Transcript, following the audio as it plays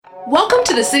Welcome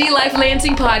to the City Life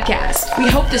Lansing podcast. We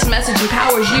hope this message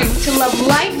empowers you to love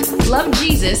life, love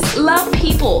Jesus, love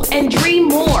people, and dream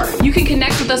more. You can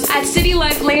connect with us at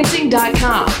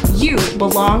citylifelansing.com. You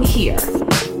belong here.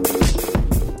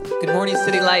 Good morning,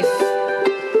 City Life.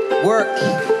 Work.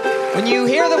 When you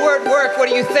hear the word work, what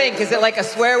do you think? Is it like a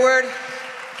swear word?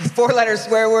 4-letter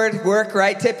swear word, work,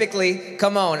 right? Typically,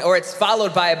 come on. Or it's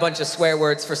followed by a bunch of swear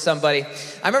words for somebody.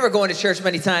 I remember going to church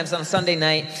many times on a Sunday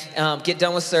night, get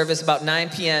done with service about 9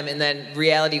 p.m., and then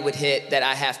reality would hit that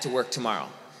I have to work tomorrow.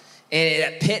 And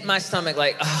it hit my stomach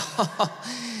like, oh,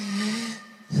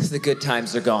 the good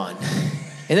times are gone.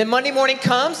 And then Monday morning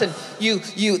comes, and you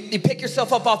pick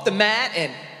yourself up off the mat,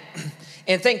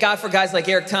 and thank God for guys like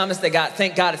Eric Thomas.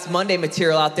 Thank God it's Monday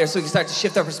material out there so we can start to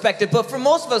shift our perspective. But for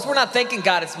most of us, we're not thanking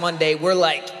God it's Monday. We're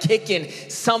like kicking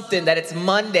something that it's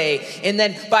Monday. And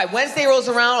then by Wednesday rolls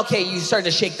around, okay, you start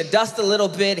to shake the dust a little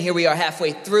bit. Here we are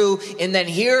halfway through. And then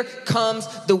here comes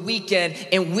the weekend,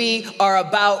 and we are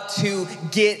about to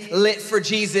get lit for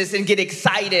Jesus and get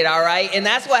excited, all right? And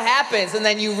that's what happens. And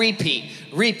then you repeat.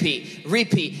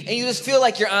 And you just feel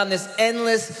like you're on this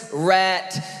endless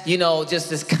rat, just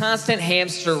this constant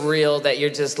hamster reel that you're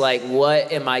just like,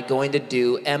 what am I going to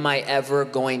do? Am I ever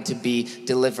going to be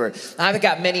delivered? I've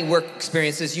got many work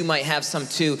experiences. You might have some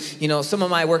too. Some of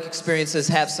my work experiences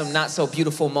have some not so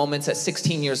beautiful moments. At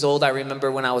 16 years old, I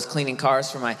remember when I was cleaning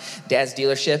cars for my dad's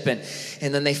dealership,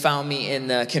 and then they found me in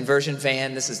the conversion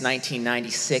van. This is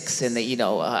 1996, and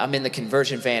I'm in the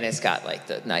conversion van. It's got like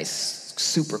the nice,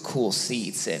 super cool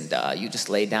seats, and you just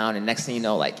lay down, and next thing you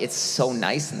know, like, it's so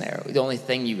nice in there. The only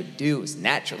thing you would do is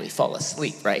naturally fall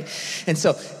asleep, right? And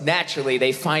so naturally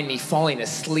they find me falling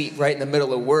asleep right in the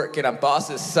middle of work, and I'm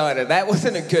boss's son, and that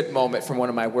wasn't a good moment from one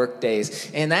of my work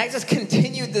days. And I just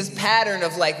continued this pattern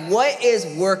of like, what is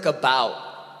work about?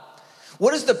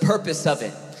 What is the purpose of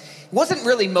it? It wasn't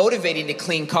really motivating to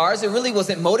clean cars. It really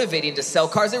wasn't motivating to sell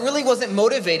cars. It really wasn't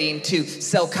motivating to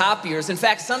sell copiers. In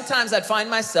fact, sometimes I'd find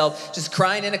myself just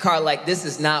crying in a car like, this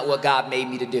is not what God made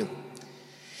me to do.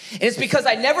 And it's because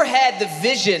I never had the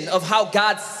vision of how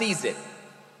God sees it.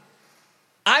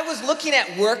 I was looking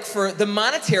at work for the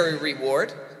monetary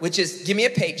reward, which is give me a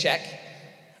paycheck.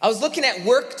 I was looking at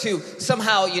work to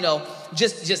somehow,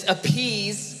 just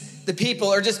appease the people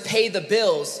or just pay the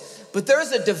bills. But there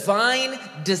is a divine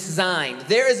design.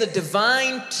 There is a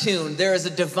divine tune. There is a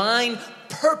divine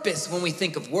purpose when we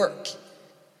think of work.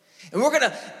 And we're going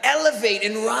to elevate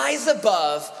and rise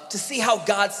above to see how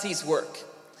God sees work.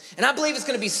 And I believe it's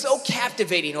going to be so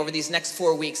captivating over these next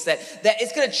 4 weeks that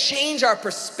it's going to change our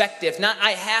perspective. Not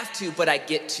I have to, but I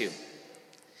get to.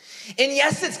 And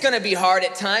yes, it's going to be hard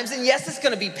at times. And yes, it's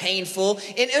going to be painful.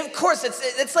 And of course,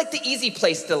 it's like the easy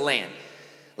place to land.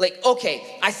 Like, okay,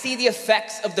 I see the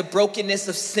effects of the brokenness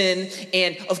of sin,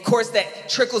 and of course that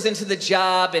trickles into the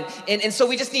job, and so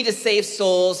we just need to save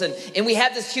souls, and we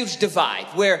have this huge divide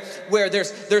where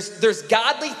there's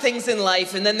godly things in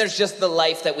life, and then there's just the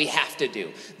life that we have to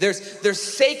do. There's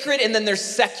sacred, and then there's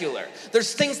secular.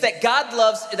 There's things that God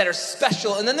loves that are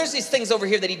special, and then there's these things over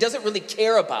here that he doesn't really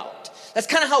care about. That's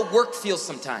kind of how work feels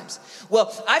sometimes.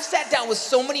 Well, I've sat down with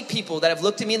so many people that have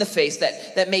looked at me in the face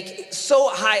that make so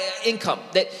high income,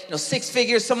 that 6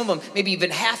 figures, some of them maybe even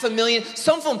 $500,000,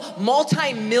 some of them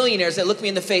multi-millionaires that look me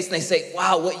in the face and they say,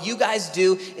 wow, what you guys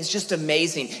do is just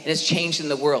amazing and it's changing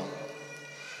the world.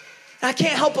 And I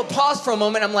can't help but pause for a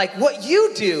moment. I'm like, what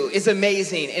you do is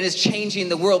amazing and is changing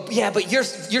the world. Yeah, but you're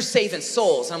saving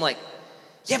souls. And I'm like,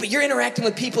 yeah, but you're interacting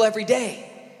with people every day.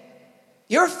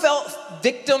 You're a felt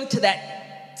victim to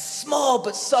that small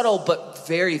but subtle but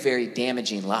very, very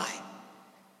damaging lie.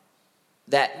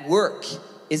 That work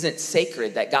isn't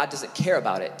sacred, that God doesn't care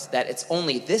about it, that it's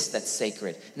only this that's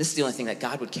sacred, and this is the only thing that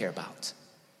God would care about.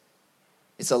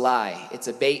 It's a lie. It's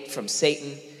a bait from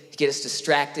Satan to get us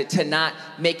distracted, to not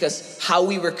make us how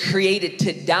we were created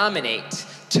to dominate,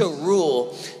 to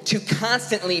rule, to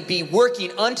constantly be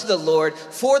working unto the Lord,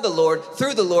 for the Lord,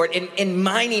 through the Lord, and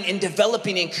mining and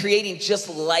developing and creating just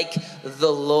like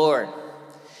the Lord.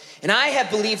 And I have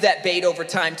believed that bait over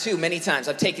time too, many times.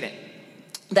 I've taken it.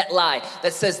 That lie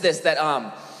that says this,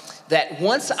 that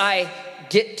once I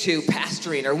get to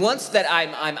pastoring, or once that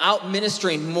I'm out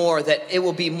ministering more, that it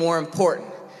will be more important.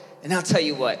 And I'll tell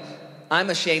you what, I'm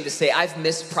ashamed to say I've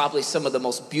missed probably some of the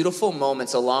most beautiful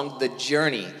moments along the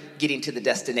journey getting to the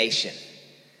destination.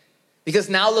 Because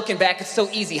now looking back, it's so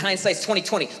easy. Hindsight's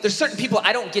 2020. There's certain people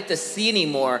I don't get to see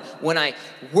anymore when I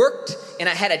worked and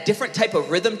I had a different type of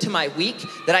rhythm to my week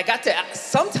that I got to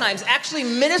sometimes actually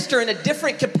minister in a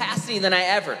different capacity than I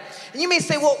ever. And you may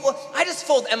say, well, I just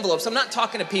fold envelopes. I'm not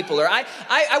talking to people. Or I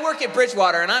work at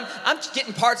Bridgewater and I'm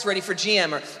getting parts ready for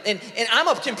GM. And I'm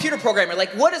a computer programmer.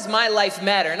 Like, what does my life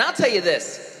matter? And I'll tell you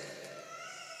this.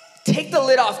 Take the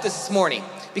lid off this morning,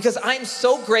 because I'm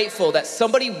so grateful that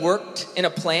somebody worked in a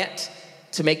plant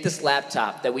to make this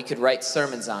laptop that we could write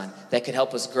sermons on that could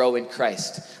help us grow in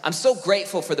Christ. I'm so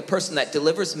grateful for the person that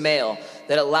delivers mail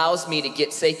that allows me to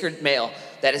get sacred mail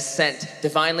that is sent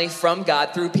divinely from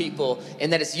God through people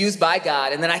and that is used by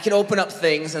God. And then I can open up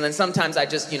things, and then sometimes I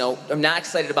just, I'm not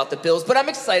excited about the bills, but I'm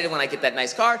excited when I get that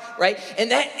nice card, right?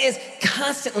 And that is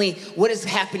constantly what is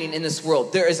happening in this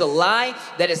world. There is a lie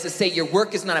that is to say your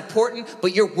work is not important,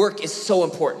 but your work is so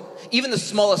important. Even the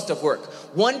smallest of work.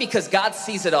 1, because God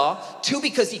sees it all. 2,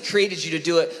 because he created you to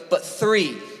do it. But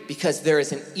 3, because there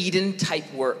is an Eden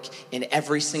type work in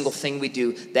every single thing we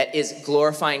do that is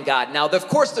glorifying God. Now, of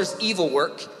course, there's evil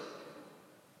work.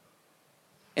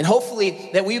 And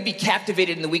hopefully that we would be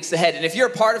captivated in the weeks ahead. And if you're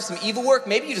a part of some evil work,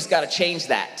 maybe you just got to change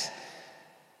that.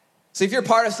 So if you're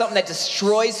part of something that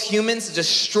destroys humans,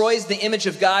 destroys the image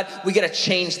of God, we got to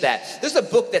change that. There's a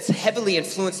book that's heavily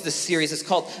influenced this series. It's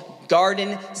called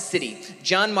Garden City.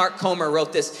 John Mark Comer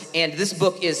wrote this, and this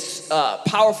book is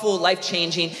powerful,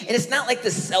 life-changing, and it's not like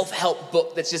the self-help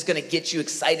book that's just going to get you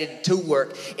excited to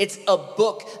work. It's a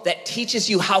book that teaches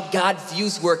you how God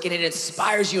views work, and it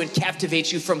inspires you and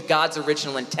captivates you from God's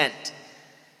original intent.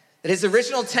 That his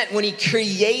original intent when he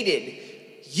created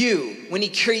you, when he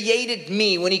created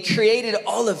me, when he created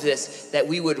all of this, that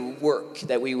we would work,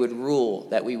 that we would rule,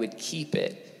 that we would keep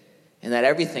it, and that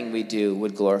everything we do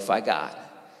would glorify God,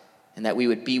 and that we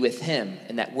would be with him,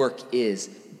 and that work is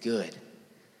good.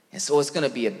 And so it's going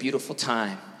to be a beautiful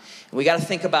time. And we got to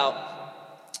think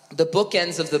about the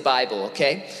bookends of the Bible,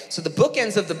 okay? So the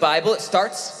bookends of the Bible, it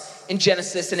starts in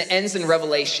Genesis and it ends in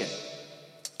Revelation.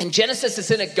 In Genesis, it's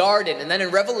in a garden, and then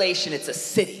in Revelation, it's a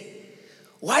city.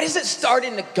 Why does it start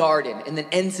in a garden and then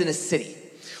ends in a city?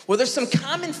 Well, there's some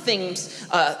common themes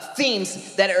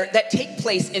that take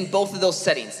place in both of those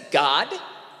settings. God,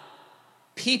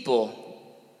 people,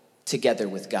 together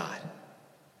with God.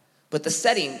 But the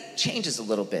setting changes a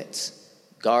little bit.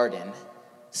 Garden,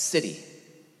 city.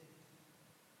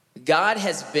 God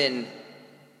has been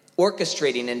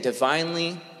orchestrating and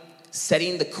divinely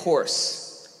setting the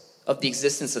course of the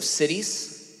existence of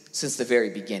cities since the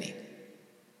very beginning.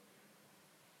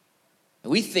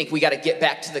 We think we got to get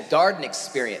back to the garden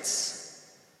experience.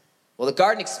 Well, the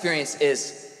garden experience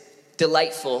is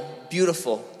delightful,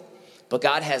 beautiful, but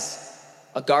God has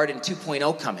a garden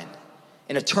 2.0 coming,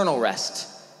 an eternal rest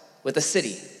with a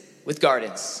city, with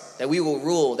gardens, that we will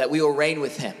rule, that we will reign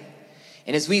with him.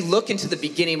 And as we look into the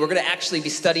beginning, we're going to actually be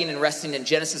studying and resting in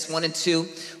Genesis 1 and 2,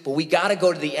 but we got to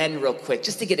go to the end real quick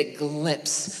just to get a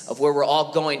glimpse of where we're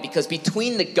all going, because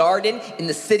between the garden and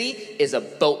the city is a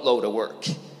boatload of work.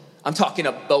 I'm talking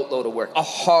a boatload of work, a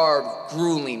hard,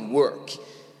 grueling work,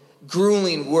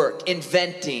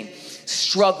 inventing,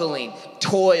 struggling,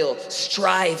 toil,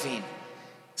 striving.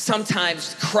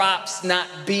 Sometimes crops not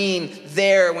being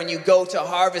there when you go to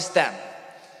harvest them.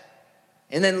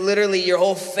 And then literally your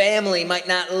whole family might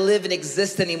not live and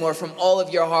exist anymore from all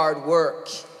of your hard work.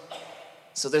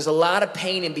 So there's a lot of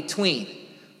pain in between.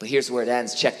 But here's where it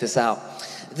ends. Check this out.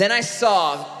 Then I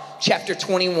saw, chapter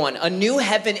 21, a new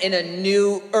heaven and a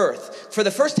new earth. For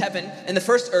the first heaven and the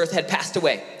first earth had passed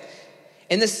away,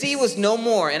 and the sea was no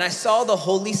more. And I saw the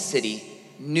holy city,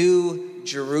 New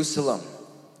Jerusalem.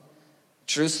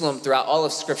 Jerusalem, throughout all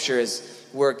of Scripture, is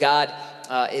where God,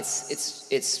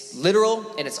 it's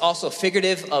literal and it's also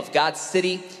figurative of God's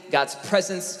city, God's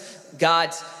presence,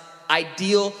 God's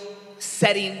ideal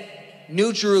setting,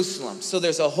 New Jerusalem. So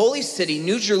there's a holy city,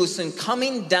 New Jerusalem,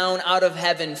 coming down out of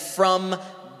heaven from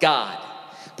God,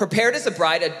 prepared as a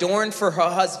bride, adorned for her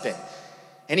husband.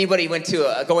 Anybody going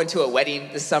to a wedding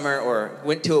this summer or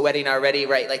went to a wedding already,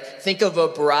 right? Like, think of a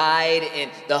bride and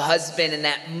the husband in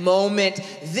that moment.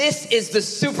 This is the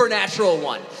supernatural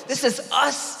one. This is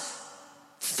us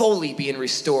fully being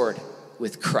restored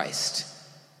with Christ,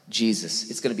 Jesus.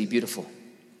 It's going to be beautiful.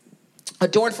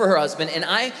 Adorned for her husband, and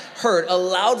I heard a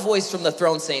loud voice from the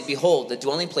throne saying, "Behold, the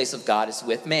dwelling place of God is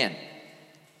with man."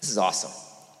 This is awesome.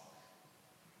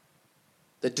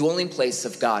 The dwelling place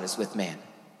of God is with man.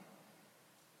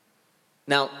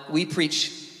 Now, we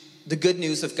preach the good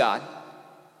news of God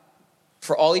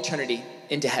for all eternity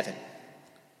into heaven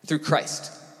through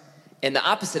Christ. And the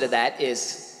opposite of that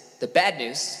is the bad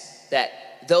news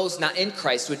that those not in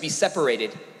Christ would be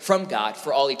separated from God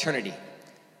for all eternity.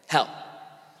 Hell.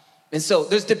 And so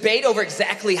there's debate over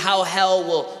exactly how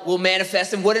hell will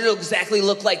manifest and what it'll exactly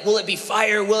look like. Will it be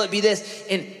fire? Will it be this?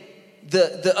 And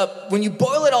when you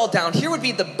boil it all down, here would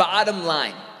be the bottom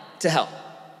line to hell.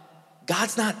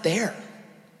 God's not there.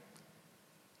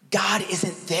 God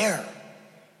isn't there.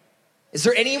 Is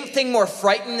there anything more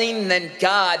frightening than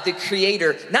God, the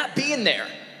creator, not being there?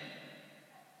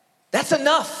 That's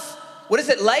enough. What is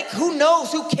it like? Who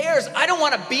knows? Who cares? I don't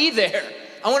want to be there.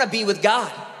 I want to be with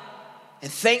God.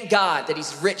 And thank God that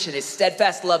he's rich in his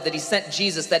steadfast love, that he sent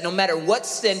Jesus, that no matter what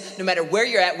sin, no matter where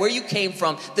you're at, where you came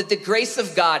from, that the grace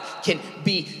of God can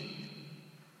be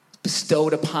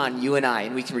bestowed upon you and I,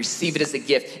 and we can receive it as a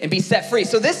gift and be set free.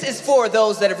 So this is for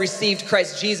those that have received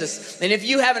Christ Jesus. And if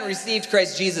you haven't received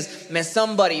Christ Jesus, man,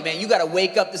 you got to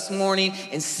wake up this morning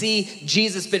and see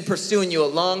Jesus been pursuing you a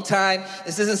long time.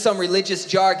 This isn't some religious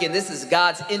jargon. This is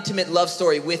God's intimate love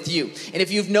story with you. And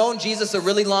if you've known Jesus a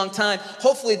really long time,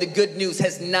 hopefully the good news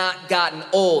has not gotten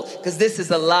old, because this is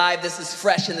alive, this is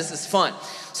fresh, and this is fun.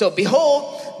 So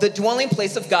behold, the dwelling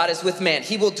place of God is with man.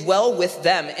 He will dwell with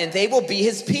them, and they will be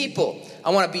his people.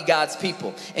 I want to be God's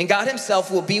people. And God himself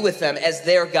will be with them as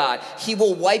their God. He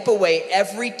will wipe away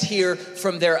every tear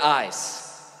from their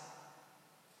eyes.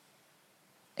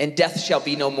 And death shall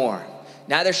be no more.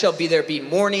 Neither shall there be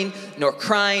mourning, nor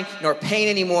crying, nor pain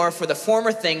anymore, for the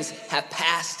former things have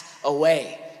passed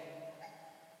away.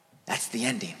 That's the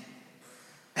ending.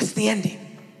 That's the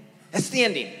ending. That's the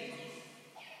ending.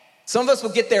 Some of us will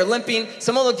get there limping.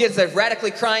 Some of us will get there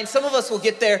radically crying. Some of us will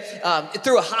get there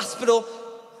through a hospital,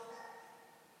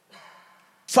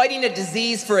 fighting a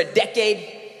disease for a decade.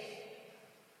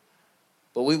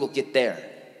 But we will get there.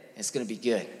 It's going to be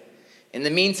good. In the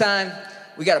meantime,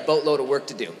 we got a boatload of work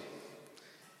to do.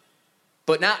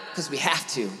 But not because we have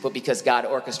to, but because God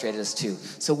orchestrated us to.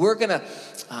 So we're gonna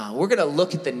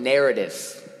look at the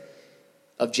narrative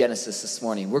of Genesis this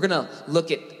morning. We're going to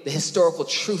look at the historical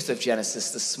truth of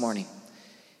Genesis this morning.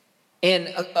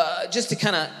 And just to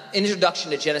kind of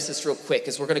introduction to Genesis real quick,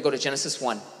 is we're going to go to Genesis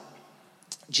 1.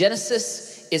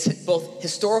 Genesis is both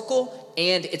historical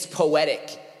and it's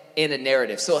poetic in a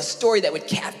narrative. So a story that would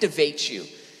captivate you.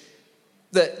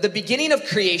 The beginning of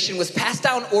creation was passed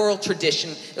down oral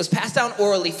tradition. It was passed down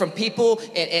orally from people,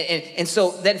 and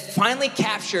so then finally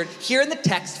captured here in the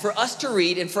text for us to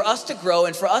read and for us to grow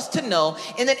and for us to know.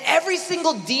 And then every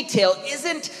single detail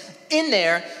isn't in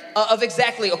there of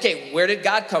exactly, okay, where did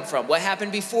God come from? What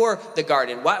happened before the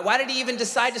garden? Why did he even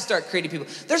decide to start creating people?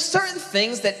 There's certain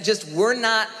things that just were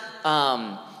not,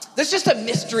 there's just a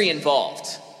mystery involved.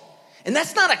 And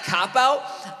that's not a cop-out.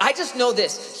 I just know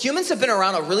this. Humans have been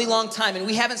around a really long time, and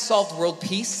we haven't solved world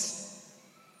peace.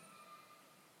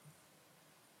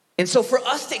 And so for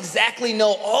us to exactly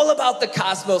know all about the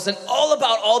cosmos and all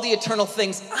about all the eternal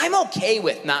things, I'm okay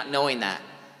with not knowing that.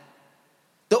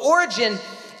 The origin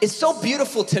is so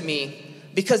beautiful to me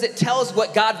because it tells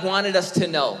what God wanted us to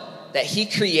know, that he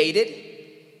created.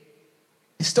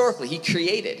 Historically, he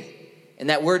created.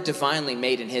 And that we're divinely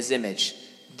made in his image.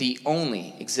 The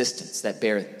only existence that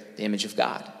bear the image of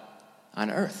God on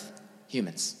earth,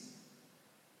 humans.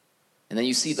 And then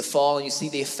you see the fall and you see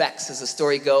the effects as the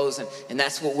story goes, and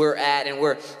that's what we're at,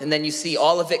 and then you see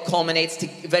all of it culminates to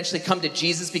eventually come to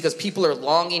Jesus because people are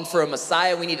longing for a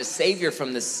Messiah. We need a Savior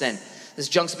from this sin. This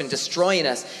junk's been destroying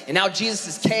us. And now Jesus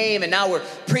has came, and now we're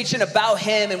preaching about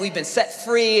him, and we've been set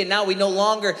free, and now we no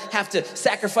longer have to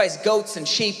sacrifice goats and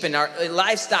sheep and our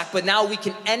livestock, but now we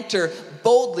can enter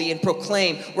boldly and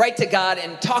proclaim right to God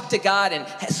and talk to God and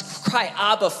cry,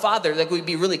 Abba, Father, like we'd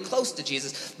be really close to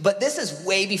Jesus. But this is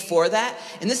way before that,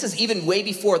 and this is even way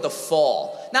before the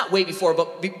fall. Not way before,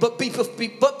 but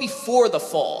before the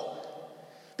fall.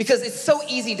 Because it's so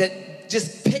easy to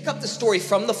just pick up the story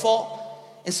from the fall.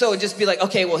 And so it'd just be like,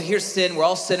 okay, well, here's sin. We're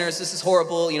all sinners. This is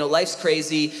horrible. Life's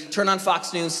crazy. Turn on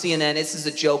Fox News, CNN. This is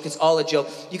a joke. It's all a joke.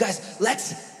 You guys,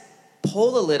 let's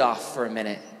pull the lid off for a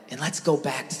minute and let's go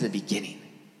back to the beginning.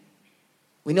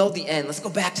 We know the end. Let's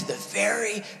go back to the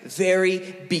very,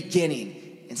 very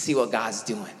beginning and see what God's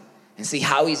doing and see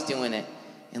how he's doing it.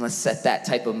 And let's set that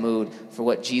type of mood for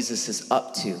what Jesus is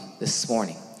up to this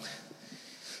morning.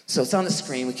 So it's on the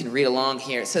screen. We can read along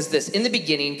here. It says this: in the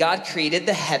beginning, God created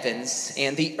the heavens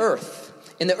and the earth.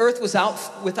 And the earth was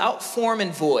without form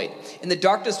and void. And the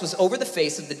darkness was over the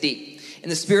face of the deep.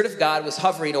 And the Spirit of God was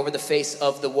hovering over the face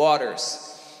of the waters.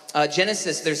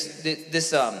 Genesis, there's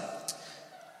this,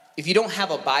 if you don't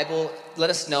have a Bible, let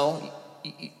us know.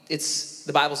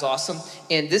 the Bible's awesome.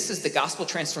 And this is the Gospel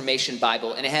Transformation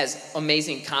Bible, and it has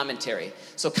amazing commentary.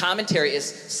 So commentary is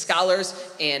scholars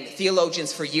and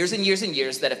theologians for years and years and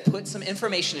years that have put some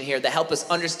information in here that help us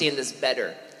understand this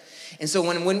better. And so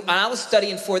when I was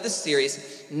studying for this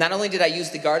series, not only did I use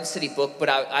the Garden City book, but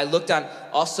I looked on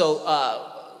also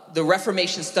the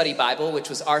Reformation Study Bible, which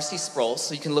was R.C. Sproul,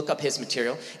 so you can look up his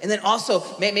material. And then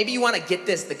also, maybe you want to get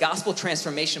this, the Gospel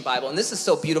Transformation Bible. And this is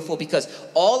so beautiful because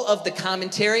all of the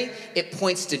commentary, it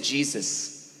points to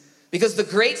Jesus. Because the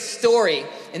great story,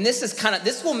 and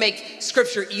this will make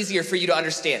Scripture easier for you to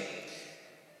understand.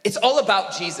 It's all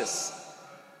about Jesus.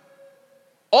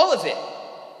 All of it.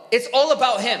 It's all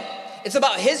about him. It's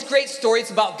about his great story.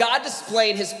 It's about God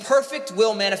displaying his perfect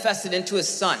will manifested into his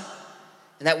Son.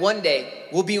 And that one day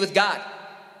we'll be with God.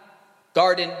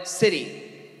 Garden City.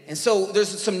 And so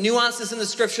there's some nuances in the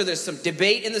Scripture. There's some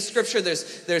debate in the Scripture.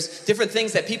 There's different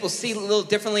things that people see a little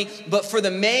differently. But for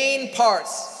the main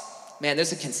parts, man,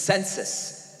 there's a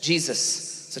consensus. Jesus.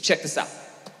 So check this out.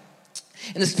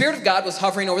 And the Spirit of God was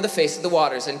hovering over the face of the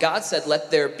waters. And God said, let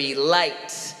there be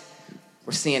light.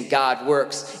 We're seeing God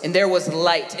works. And there was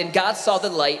light. And God saw the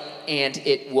light, and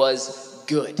it was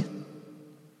good.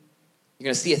 You're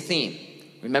going to see a theme.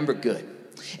 Remember, good.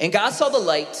 And God saw the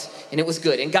light, and it was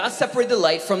good. And God separated the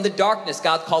light from the darkness.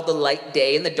 God called the light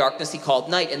day, and the darkness he called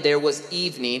night. And there was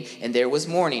evening, and there was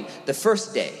morning, the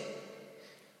first day.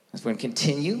 We're going to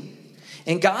continue.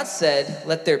 And God said,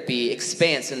 let there be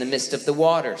expanse in the midst of the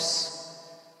waters.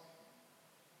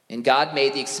 And God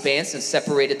made the expanse and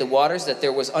separated the waters, that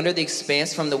there was under the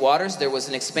expanse from the waters, there was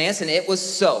an expanse, and it was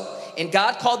so. And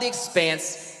God called the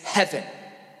expanse heaven.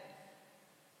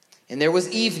 And there was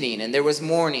evening, and there was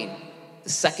morning, the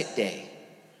second day.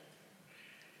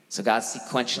 So God's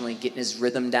sequentially getting his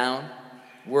rhythm down,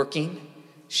 working,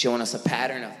 showing us a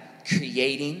pattern of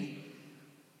creating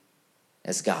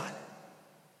as God.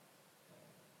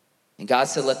 And God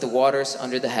said, let the waters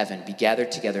under the heaven be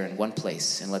gathered together in one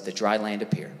place, and let the dry land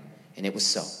appear. And it was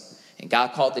so. And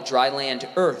God called the dry land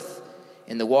earth,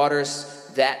 and the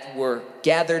waters that were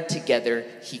gathered together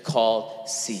he called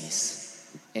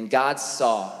seas. And God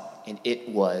saw, and it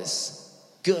was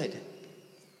good.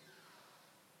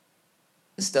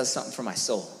 This does something for my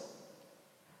soul.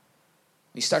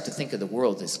 You start to think of the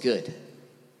world as good,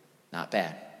 not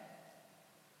bad.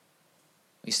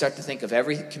 You start to think of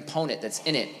every component that's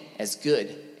in it as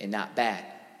good and not bad.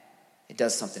 It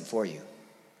does something for you.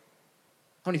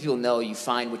 How many people know you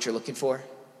find what you're looking for?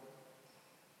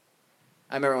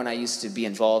 I remember when I used to be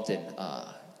involved in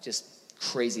just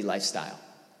crazy lifestyle.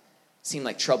 It seemed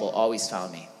like trouble always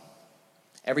found me.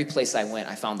 Every place I went,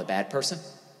 I found the bad person.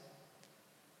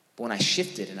 But when I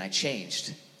shifted and I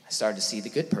changed, I started to see the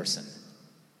good person.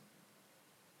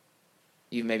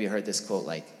 You've maybe heard this quote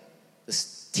like, the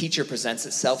teacher presents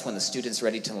itself when the student's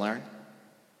ready to learn.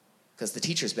 Because the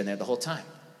teacher's been there the whole time.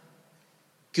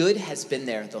 Good has been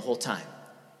there the whole time.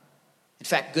 In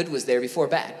fact, good was there before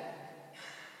bad.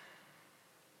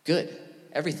 Good,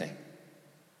 everything.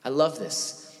 I love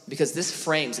this because this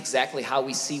frames exactly how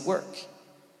we see work.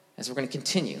 As we're going to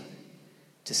continue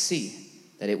to see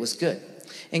that it was good.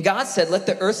 And God said, let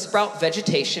the earth sprout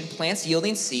vegetation, plants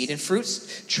yielding seed, and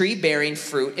fruits, tree bearing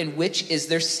fruit, in which is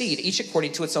their seed, each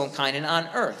according to its own kind, and on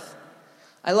earth.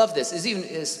 I love this.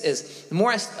 The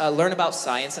more I learn about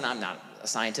science, and I'm not a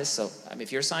scientist, so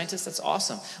if you're a scientist, that's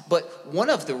awesome. But one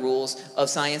of the rules of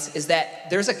science is that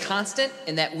there's a constant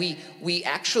in that we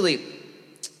actually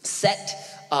set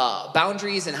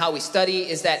boundaries and how we study,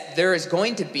 is that there is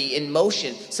going to be in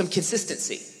motion some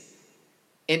consistency.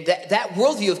 And that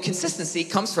worldview of consistency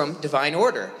comes from divine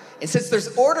order. And since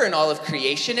there's order in all of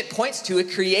creation, it points to a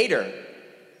creator.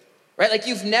 Right? Like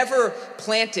you've never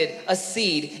planted a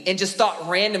seed and just thought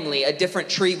randomly a different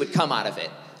tree would come out of it.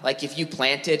 Like if you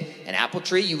planted an apple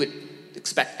tree, you would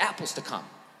expect apples to come.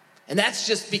 And that's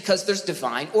just because there's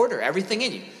divine order, everything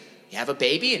in you. You have a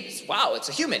baby and it's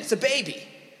a human, it's a baby.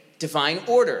 Divine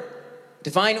order.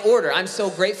 Divine order. I'm so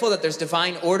grateful that there's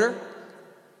divine order.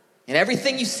 And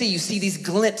everything you see these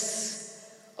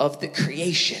glimpses of the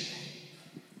creation.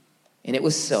 And it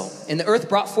was so. And the earth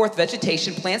brought forth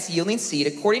vegetation, plants yielding seed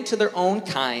according to their own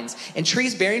kinds, and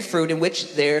trees bearing fruit in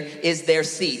which there is their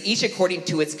seed, each according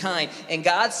to its kind. And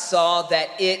God saw that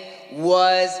it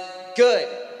was good.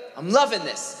 I'm loving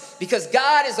this because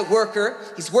God is a worker.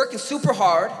 He's working super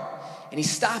hard, and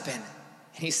he's stopping,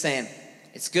 and he's saying,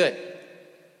 it's good.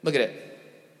 Look at it.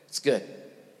 It's good.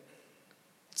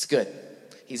 It's good.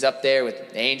 He's up there with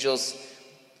the angels.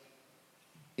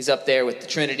 He's up there with the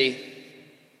Trinity.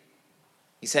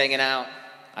 He's hanging out.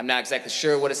 I'm not exactly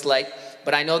sure what it's like,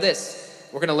 but I know this,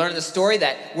 we're going to learn in the story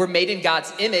that we're made in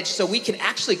God's image, so we can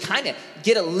actually kind of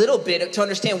get a little bit to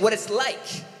understand what it's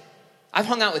like. I've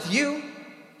hung out with you.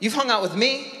 You've hung out with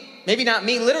me. Maybe not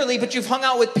me literally, but you've hung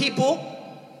out with people.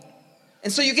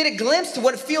 And so you get a glimpse to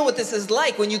what this is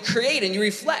like when you create and you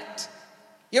reflect.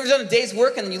 You ever done a day's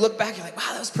work and then you look back, you're like,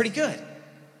 wow, that was pretty good.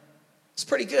 It's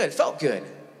pretty good. It felt good.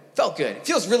 It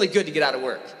feels really good to get out of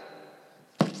work.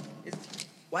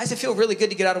 Why does it feel really good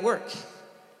to get out of work?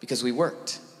 Because we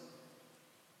worked.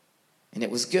 And it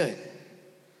was good.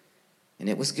 And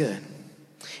it was good.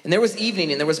 And there was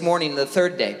evening and there was morning the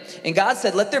third day. And God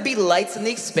said, let there be lights in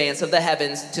the expanse of the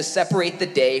heavens to separate the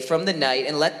day from the night,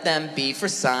 and let them be for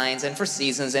signs and for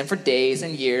seasons and for days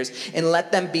and years, and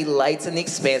let them be lights in the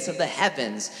expanse of the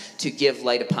heavens to give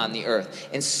light upon the earth.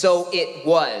 And so it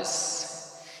was.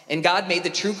 And God made the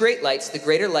true great lights, the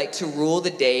greater light to rule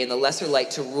the day and the lesser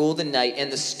light to rule the night,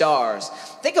 and the stars.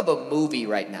 Think of a movie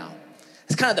right now.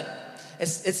 It's kind of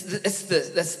that's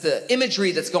the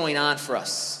imagery that's going on for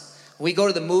us. When we go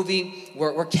to the movie,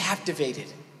 we're captivated.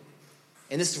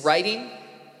 And this writing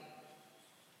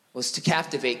was to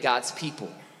captivate God's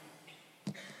people,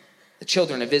 the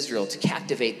children of Israel, to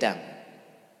captivate them.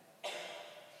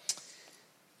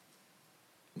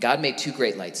 God made two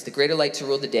great lights, the greater light to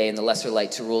rule the day and the lesser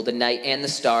light to rule the night, and the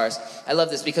stars. I love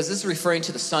this because this is referring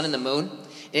to the sun and the moon.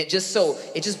 And it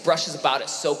just brushes about it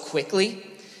so quickly,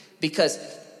 because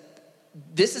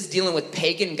this is dealing with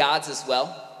pagan gods as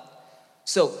well.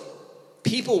 So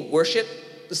people worship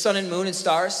the sun and moon and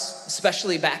stars,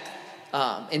 especially back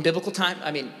in biblical time.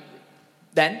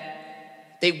 Then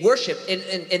they worship,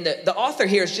 and the author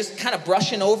here is just kind of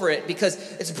brushing over it, because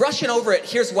it's brushing over it.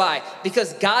 Here's why.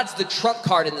 Because God's the trump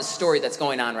card in the story that's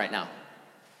going on right now.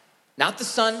 Not the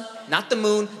sun, not the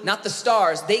moon, not the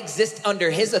stars. They exist under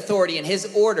his authority and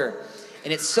his order.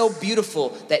 And it's so beautiful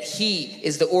that he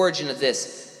is the origin of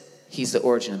this. He's the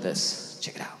origin of this.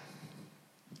 Check it out.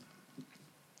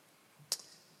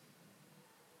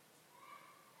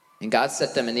 And God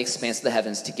set them in the expanse of the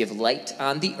heavens to give light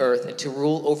on the earth, and to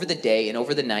rule over the day and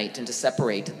over the night, and to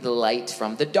separate the light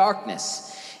from the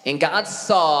darkness. And God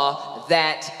saw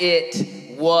that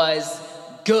it was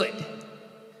good.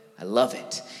 I love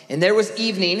it. And there was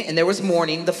evening and there was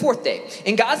morning the fourth day.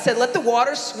 And God said, let the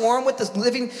waters swarm with the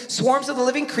swarms of the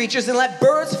living creatures, and let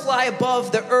birds fly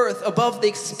above the earth, above the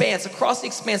expanse, across the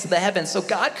expanse of the heavens. So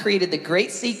God created the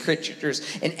great sea creatures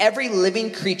and every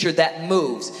living creature that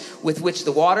moves, with which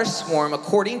the waters swarm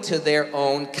according to their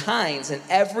own kinds, and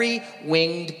every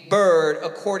winged bird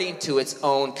according to its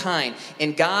own kind.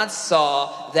 And God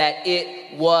saw that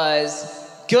it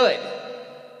was good.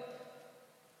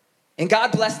 And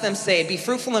God blessed them, saying, be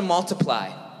fruitful and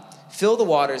multiply. Fill the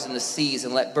waters and the seas,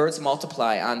 and let birds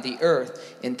multiply on the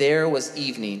earth. And there was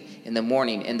evening and the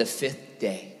morning and the fifth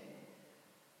day.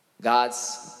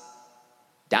 God's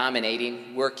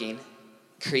dominating, working,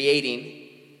 creating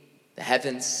the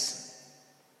heavens,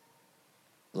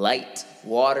 light,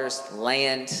 waters,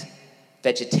 land,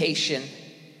 vegetation.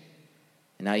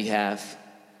 And now you have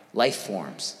life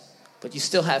forms, but you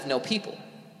still have no people.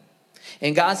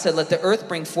 And God said, let the earth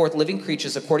bring forth living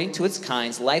creatures according to its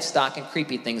kinds, livestock and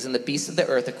creepy things, and the beasts of the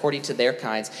earth according to their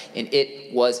kinds. And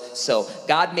it was so.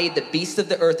 God made the beasts of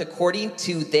the earth according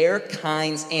to their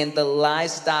kinds, and the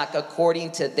livestock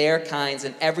according to their kinds,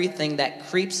 and everything that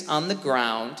creeps on the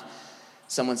ground.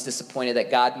 Someone's disappointed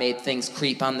that God made things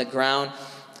creep on the ground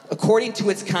according to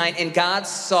its kind. And God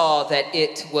saw that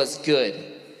it was good.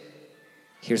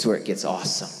 Here's where it gets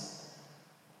awesome.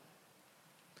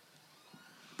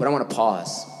 But I want to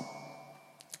pause,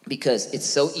 because it's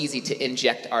so easy to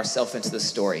inject ourselves into the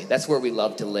story. That's where we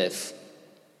love to live.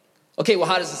 Okay, well,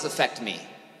 how does this affect me?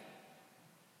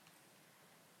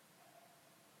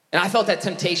 And I felt that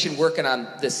temptation working on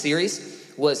this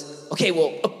series was, okay,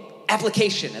 well,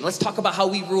 application. And let's talk about how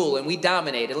we rule and we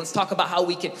dominate. And let's talk about how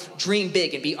we can dream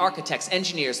big and be architects,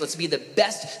 engineers. Let's be the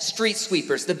best street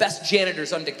sweepers, the best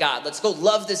janitors unto God. Let's go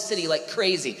love this city like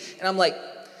crazy. And I'm like,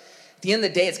 at the end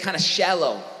of the day, it's kind of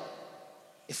shallow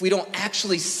if we don't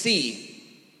actually see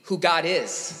who God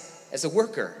is as a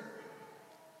worker.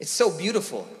 It's so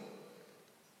beautiful,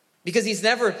 because he's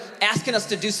never asking us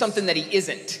to do something that he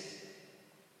isn't.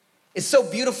 It's so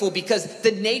beautiful because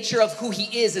the nature of who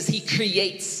he is he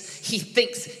creates, he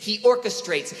thinks, he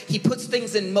orchestrates, he puts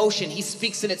things in motion, he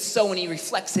speaks and it's so, and he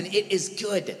reflects, and it is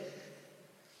good.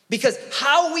 Because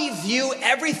how we view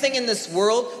everything in this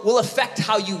world will affect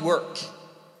how you work.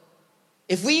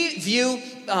 If we view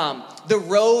the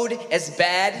road as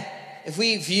bad, if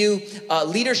we view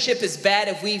leadership as bad,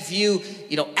 if we view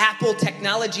Apple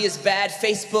technology as bad,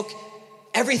 Facebook,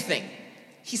 everything,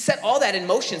 he set all that in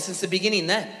motion since the beginning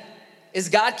then. Is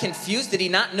God confused? Did he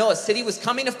not know a city was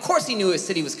coming? Of course he knew a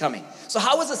city was coming. So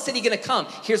how was a city going to come?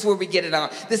 Here's where we get it on.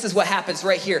 This is what happens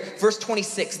right here. Verse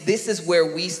 26, this is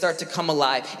where we start to come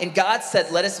alive. And God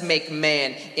said, let us make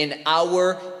man in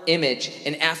our image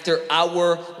and after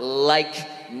our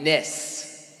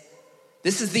likeness.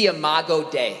 This is the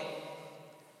Imago Dei.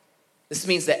 This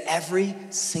means that every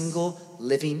single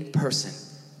living person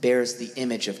bears the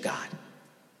image of God.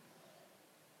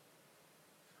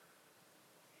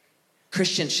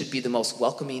 Christians should be the most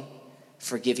welcoming,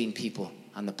 forgiving people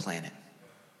on the planet.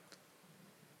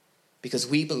 Because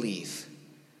we believe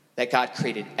that God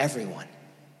created everyone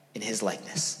in his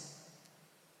likeness.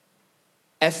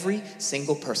 Every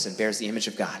single person bears the image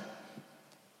of God.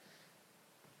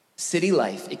 City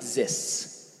Life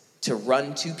exists to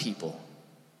run to people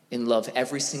and love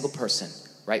every single person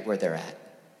right where they're at.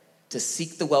 To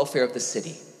seek the welfare of the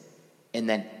city. And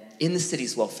then in the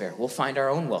city's welfare, we'll find our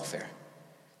own welfare.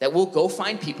 That we'll go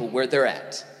find people where they're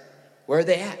at. Where are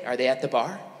they at? Are they at the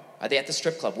bar? Are they at the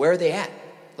strip club? Where are they at?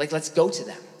 Like, let's go to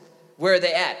them. Where are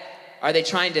they at? Are they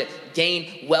trying to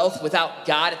gain wealth without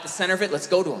God at the center of it? Let's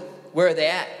go to them. Where are they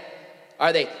at?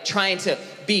 Are they trying to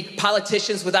be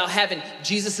politicians without having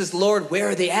Jesus as Lord? Where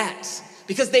are they at?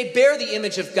 Because they bear the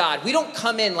image of God. We don't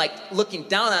come in like looking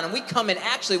down on them. We come in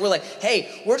actually, we're like,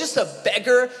 hey, we're just a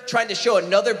beggar trying to show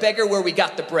another beggar where we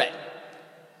got the bread.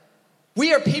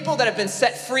 We are people that have been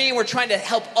set free, and we're trying to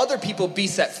help other people be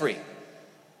set free.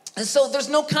 And so there's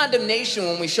no condemnation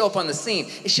when we show up on the scene.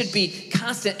 It should be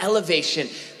constant elevation,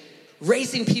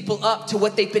 raising people up to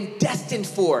what they've been destined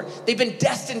for. They've been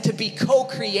destined to be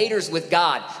co-creators with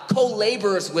God,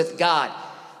 co-laborers with God.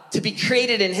 To be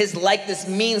created in his likeness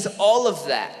means all of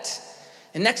that.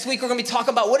 And next week we're going to be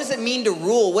talking about what does it mean to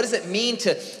rule? What does it mean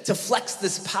to flex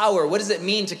this power? What does it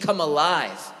mean to come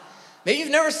alive? Maybe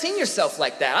you've never seen yourself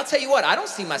like that. I'll tell you what, I don't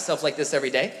see myself like this every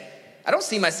day. I don't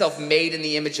see myself made in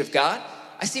the image of God.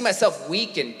 I see myself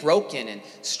weak and broken and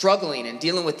struggling and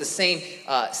dealing with the same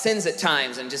sins at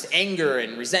times, and just anger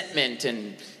and resentment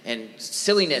and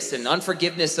silliness and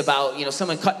unforgiveness about,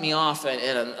 someone cut me off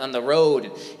on the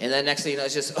road. And then next thing you know,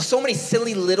 it's just so many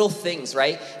silly little things,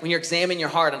 right? When you're examining your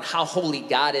heart on how holy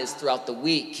God is throughout the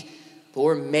week. But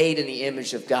we're made in the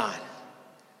image of God.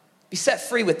 Be set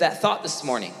free with that thought this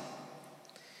morning.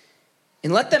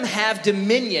 And let them have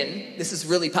dominion. This is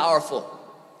really powerful.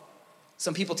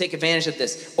 Some people take advantage of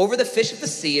this. Over the fish of the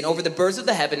sea, and over the birds of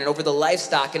the heaven, and over the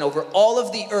livestock, and over all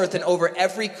of the earth, and over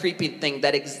every creeping thing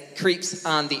that creeps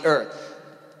on the earth.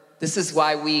 This is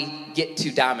why we get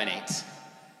to dominate.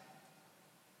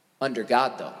 Under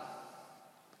God, though,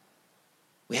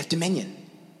 we have dominion.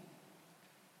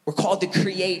 We're called to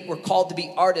create. We're called to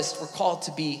be artists. We're called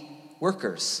to be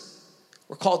workers.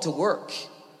 We're called to work.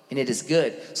 And it is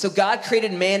good. So God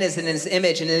created man as in his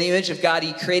image, and in the image of God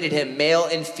he created him, male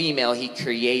and female, he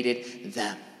created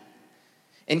them.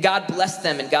 And God blessed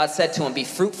them, and God said to him, be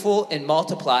fruitful and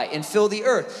multiply and fill the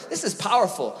earth. This is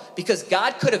powerful because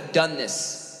God could have done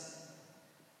this.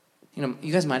 You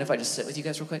guys mind if I just sit with you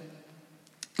guys real quick?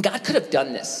 God could have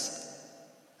done this.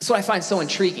 That's what I find so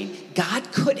intriguing. God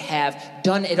could have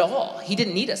done it all. He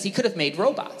didn't need us. He could have made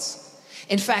robots.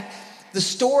 In fact, the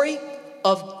story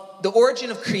of the origin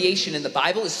of creation in the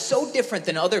Bible is so different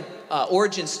than other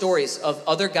origin stories of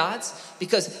other gods,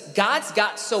 because gods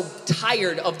got so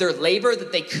tired of their labor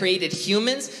that they created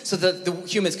humans so that the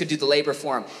humans could do the labor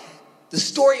for them. The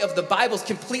story of the Bible is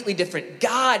completely different.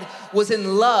 God was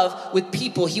in love with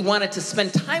people. He wanted to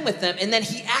spend time with them, and then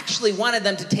he actually wanted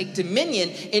them to take dominion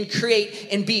and create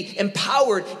and be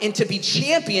empowered and to be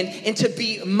championed and to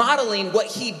be modeling what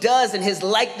he does in his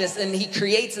likeness, and he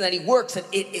creates and then he works, and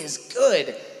it is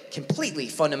good. Completely,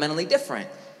 fundamentally different.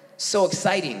 So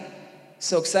exciting.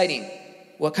 So exciting.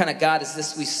 What kind of God is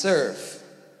this we serve?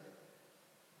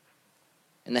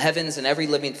 In the heavens and every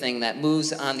living thing that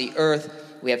moves on the earth,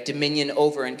 we have dominion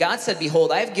over. And God said,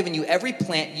 behold, I have given you every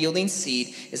plant yielding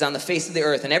seed is on the face of the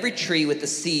earth, and every tree with the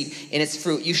seed in its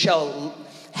fruit. You shall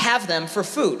have them for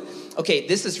food. Okay,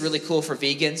 this is really cool for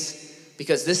vegans,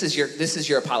 because this is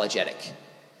your apologetic.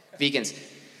 Vegans,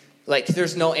 like,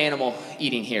 there's no animal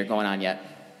eating here going on yet.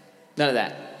 None of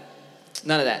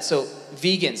that. So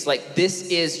vegans, like, this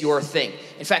is your thing.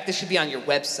 In fact, this should be on your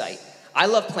website. I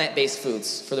love plant-based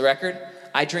foods. For the record,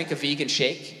 I drink a vegan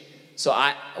shake. So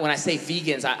when I say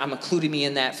vegans, I'm including me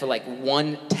in that for like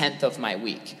 1/10 of my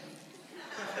week.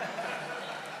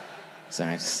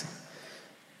 Sorry.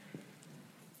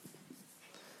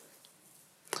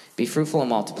 Be fruitful and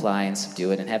multiply and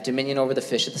subdue it, and have dominion over the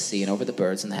fish of the sea and over the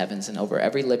birds in the heavens and over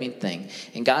every living thing.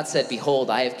 And God said, behold,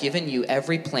 I have given you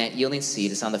every plant yielding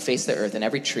seed is on the face of the earth, and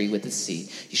every tree with its seed.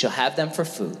 You shall have them for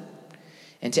food.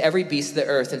 and to every beast of the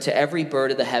earth, and to every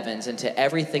bird of the heavens, and to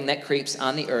everything that creeps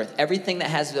on the earth, everything that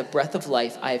has the breath of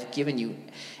life, I have given you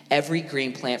every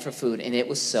green plant for food. And it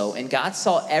was so. And God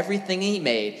saw everything he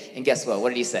made, and guess what? What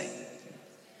did he say?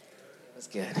 That's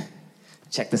good.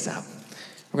 Check this out.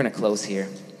 We're going to close here,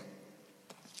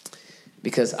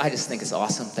 because I just think it's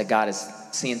awesome that God is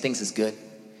seeing things as good,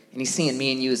 and he's seeing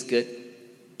me and you as good.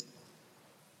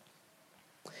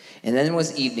 And then it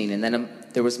was evening, and then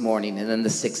there was morning, and then the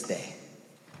sixth day.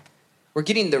 We're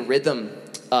getting the rhythm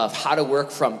of how to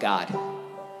work from God,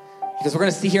 because we're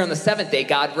going to see here on the seventh day,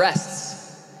 God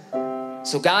rests.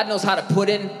 So God knows how to put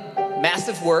in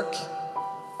massive work.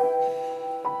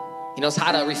 He knows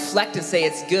how to reflect and say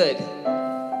it's good,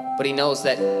 but he knows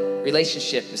that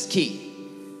relationship is key.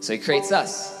 So he creates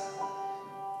us.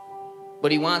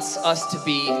 But he wants us to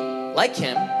be like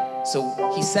him,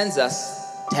 so he sends us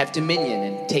to have dominion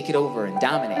and take it over and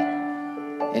dominate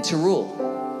and to rule.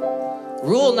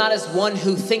 Rule not as one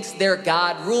who thinks they're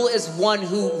God. Rule as one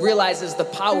who realizes the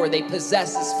power they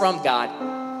possess is from God.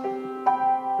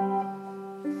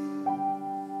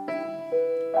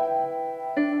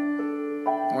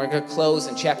 And we're going to close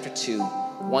in chapter 2,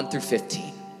 1 through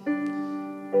 15.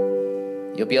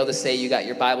 You'll be able to say you got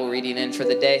your Bible reading in for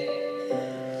the day.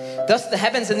 Thus the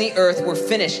heavens and the earth were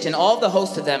finished, and all the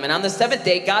host of them. And on the seventh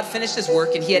day, God finished his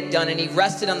work, and he had done, and he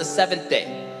rested on the seventh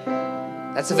day.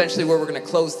 That's eventually where we're going to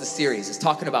close the series, is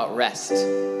talking about rest.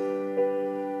 And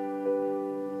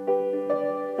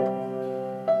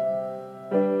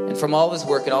from all of his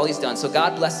work and all he's done. So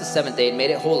God blessed the seventh day and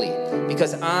made it holy,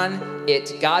 because on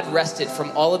it God rested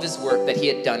from all of his work that he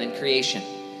had done in creation.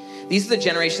 These are the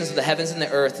generations of the heavens and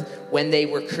the earth when they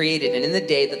were created, and in the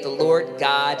day that the Lord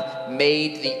God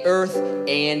made the earth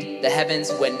and the heavens,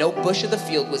 when no bush of the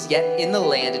field was yet in the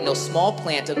land, and no small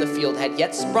plant of the field had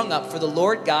yet sprung up, for the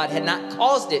Lord God had not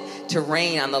caused it to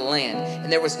rain on the land.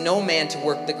 And there was no man to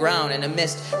work the ground, and a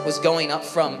mist was going up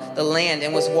from the land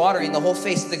and was watering the whole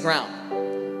face of the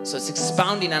ground. So it's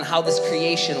expounding on how this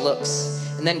creation looks.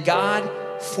 And then God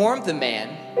formed the man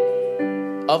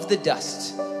of the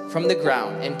dust from the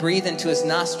ground and breathe into his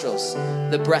nostrils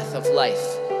the breath of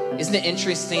life. Isn't it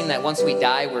interesting that once we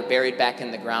die, we're buried back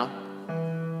in the ground?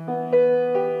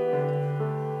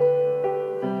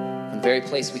 In the very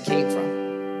place we came from.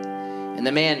 And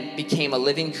the man became a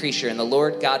living creature, and the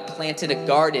Lord God planted a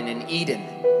garden in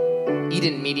Eden.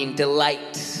 Eden meaning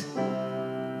delight.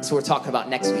 That's what we're talking about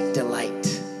next week,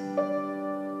 delight.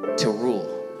 To rule.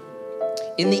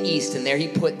 In the east, and there he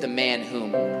put the man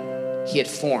whom he had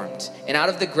formed. And out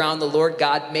of the ground the Lord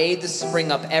God made to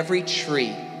spring up every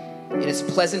tree, and it's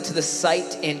pleasant to the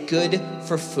sight and good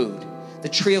for food. The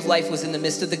tree of life was in the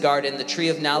midst of the garden, the tree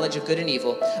of knowledge of good and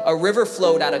evil. A river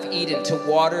flowed out of Eden to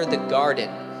water the garden,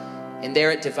 and there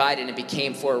it divided and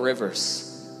became 4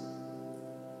 rivers.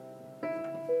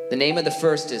 The name of the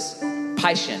first is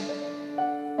Pishon.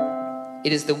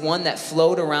 It is the one that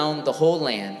flowed around the whole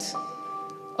land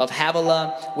of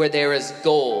Havilah, where there is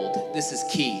gold. This is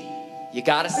key. You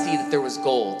got to see that there was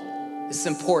gold. This is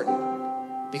important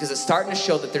because it's starting to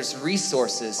show that there's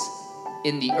resources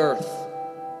in the earth.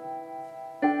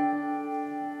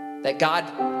 That God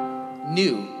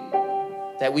knew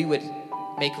that we would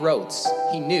make roads.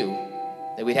 He knew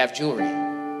that we'd have jewelry.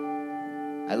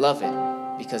 I love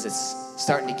it because it's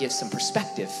starting to give some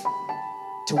perspective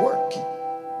to work.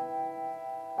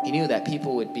 He knew that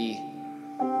people would be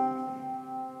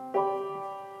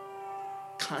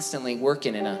constantly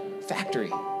working in a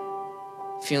factory,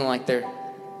 feeling like they're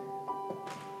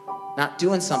not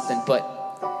doing something, but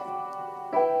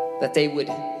that they would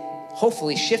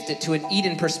hopefully shift it to an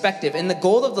Eden perspective. And the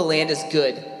gold of the land is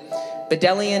good.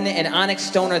 Bdellium and onyx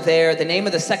stone are there. The name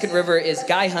of the second river is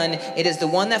Gihon. It is the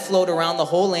one that flowed around the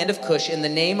whole land of Cush. And the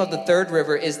name of the third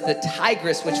river is the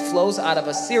Tigris, which flows out of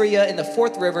Assyria. And the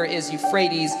fourth river is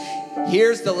Euphrates.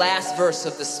 Here's the last verse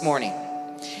of this morning.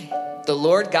 The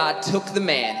Lord God took the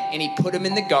man and he put him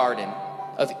in the garden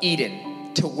of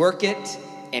Eden to work it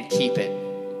and keep it.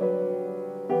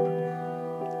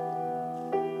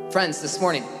 Friends, this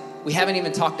morning, we haven't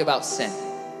even talked about sin.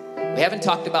 We haven't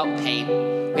talked about pain.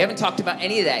 We haven't talked about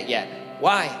any of that yet.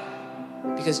 Why?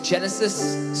 Because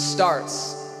Genesis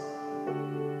starts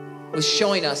with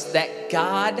showing us that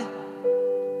God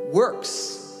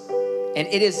works and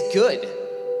it is good.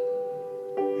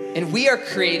 And we are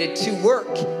created to work,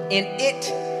 and it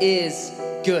is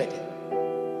good.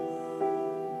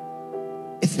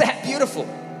 It's that beautiful.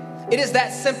 It is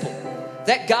that simple.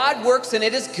 That God works and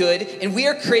it is good, and we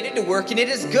are created to work and it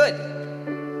is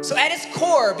good. So at its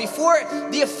core, before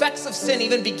the effects of sin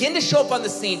even begin to show up on the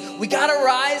scene, we gotta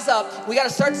rise up. We gotta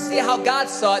start to see how God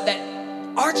saw it, that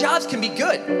our jobs can be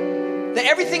good. that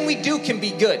everything we do can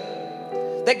be good.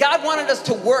 That God wanted us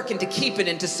to work and to keep it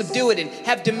and to subdue it and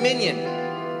have dominion.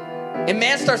 And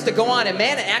man starts to go on, and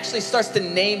man actually starts to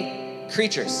name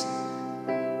creatures.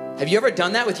 Have you ever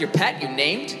done that with your pet? You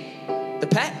named the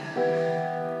pet?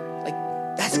 Like,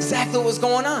 that's exactly what was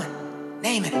going on.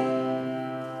 Naming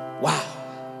it.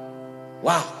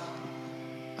 Wow.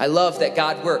 I love that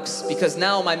God works, because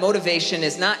now my motivation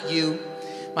is not you.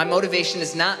 My motivation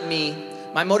is not me.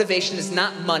 My motivation is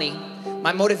not money.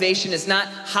 My motivation is not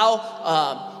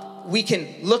how we can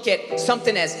look at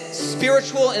something as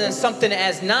spiritual and then something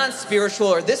as non-spiritual,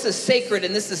 or this is sacred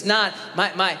and this is not.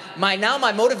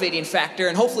 My motivating factor,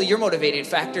 and hopefully your motivating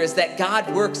factor, is that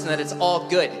God works and that it's all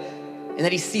good, and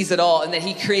that he sees it all, and that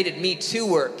he created me to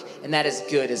work, and that is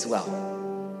good as well.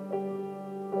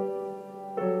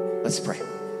 Let's pray.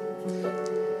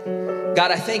 God,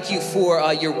 I thank you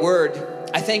for your word.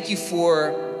 I thank you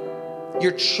for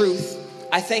your truth.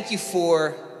 I thank you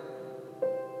for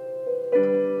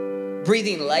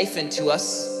breathing life into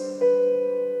us.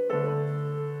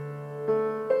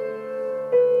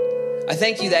 I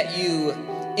thank you that you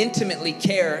intimately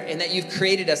care and that you've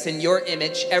created us in your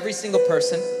image, every single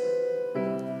person.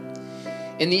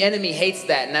 And the enemy hates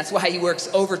that, and that's why he works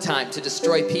overtime to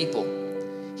destroy people.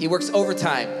 He works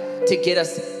overtime to get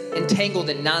us entangled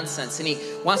in nonsense, and he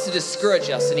wants to discourage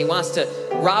us, and he wants to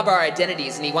rob our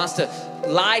identities, and he wants to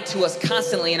lie to us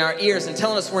constantly in our ears and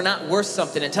telling us we're not worth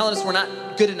something, and telling us we're not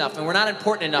good enough, and we're not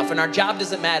important enough, and our job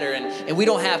doesn't matter, and we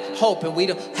don't have hope, and we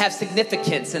don't have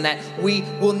significance, and that we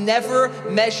will never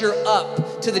measure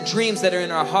up to the dreams that are in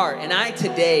our heart. And I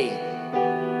today,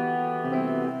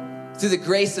 through the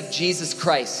grace of Jesus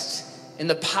Christ and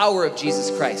the power of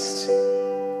Jesus Christ,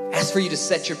 ask for you to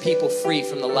set your people free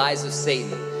from the lies of Satan,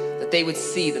 that they would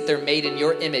see that they're made in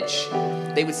your image.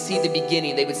 They would see the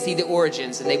beginning, they would see the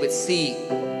origins, and they would see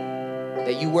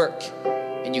that you work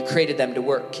and you created them to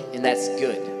work, and that's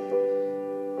good.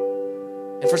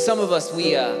 And for some of us,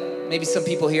 maybe some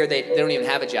people here, they don't even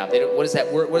have a job. What does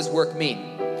that work? What does work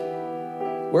mean?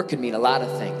 Work could mean a lot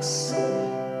of things.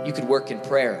 You could work in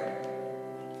prayer.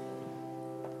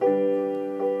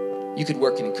 You could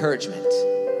work in encouragement.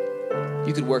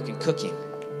 You could work in cooking.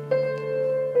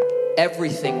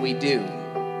 Everything we do,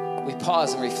 we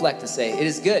pause and reflect and say, it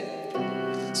is good.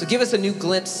 So give us a new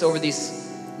glimpse over these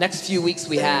next few weeks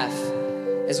we have,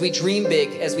 as we dream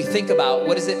big, as we think about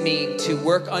what does it mean to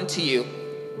work unto you,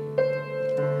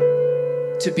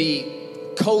 to be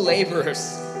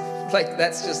co-laborers. Like,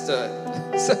 that's just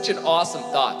such an awesome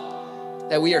thought,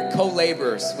 that we are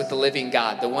co-laborers with the living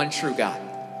God, the one true God.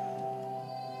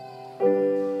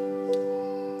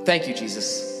 Thank you,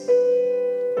 Jesus.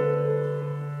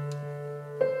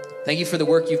 Thank you for the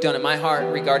work you've done in my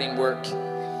heart regarding work.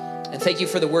 And thank you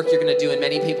for the work you're going to do in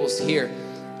many people's here,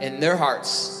 in their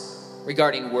hearts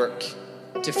regarding work,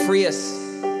 to free us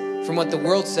from what the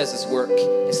world says is work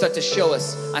and start to show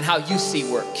us on how you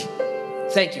see work.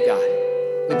 Thank you, God.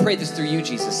 We pray this through you,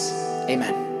 Jesus.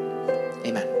 Amen.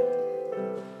 Amen.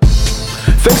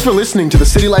 Thanks for listening to the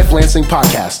City Life Lansing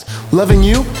podcast, loving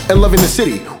you and loving the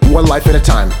city, one life at a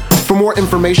time. For more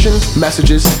information,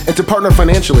 messages, and to partner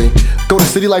financially, go to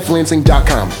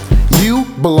citylifelansing.com. You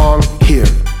belong here.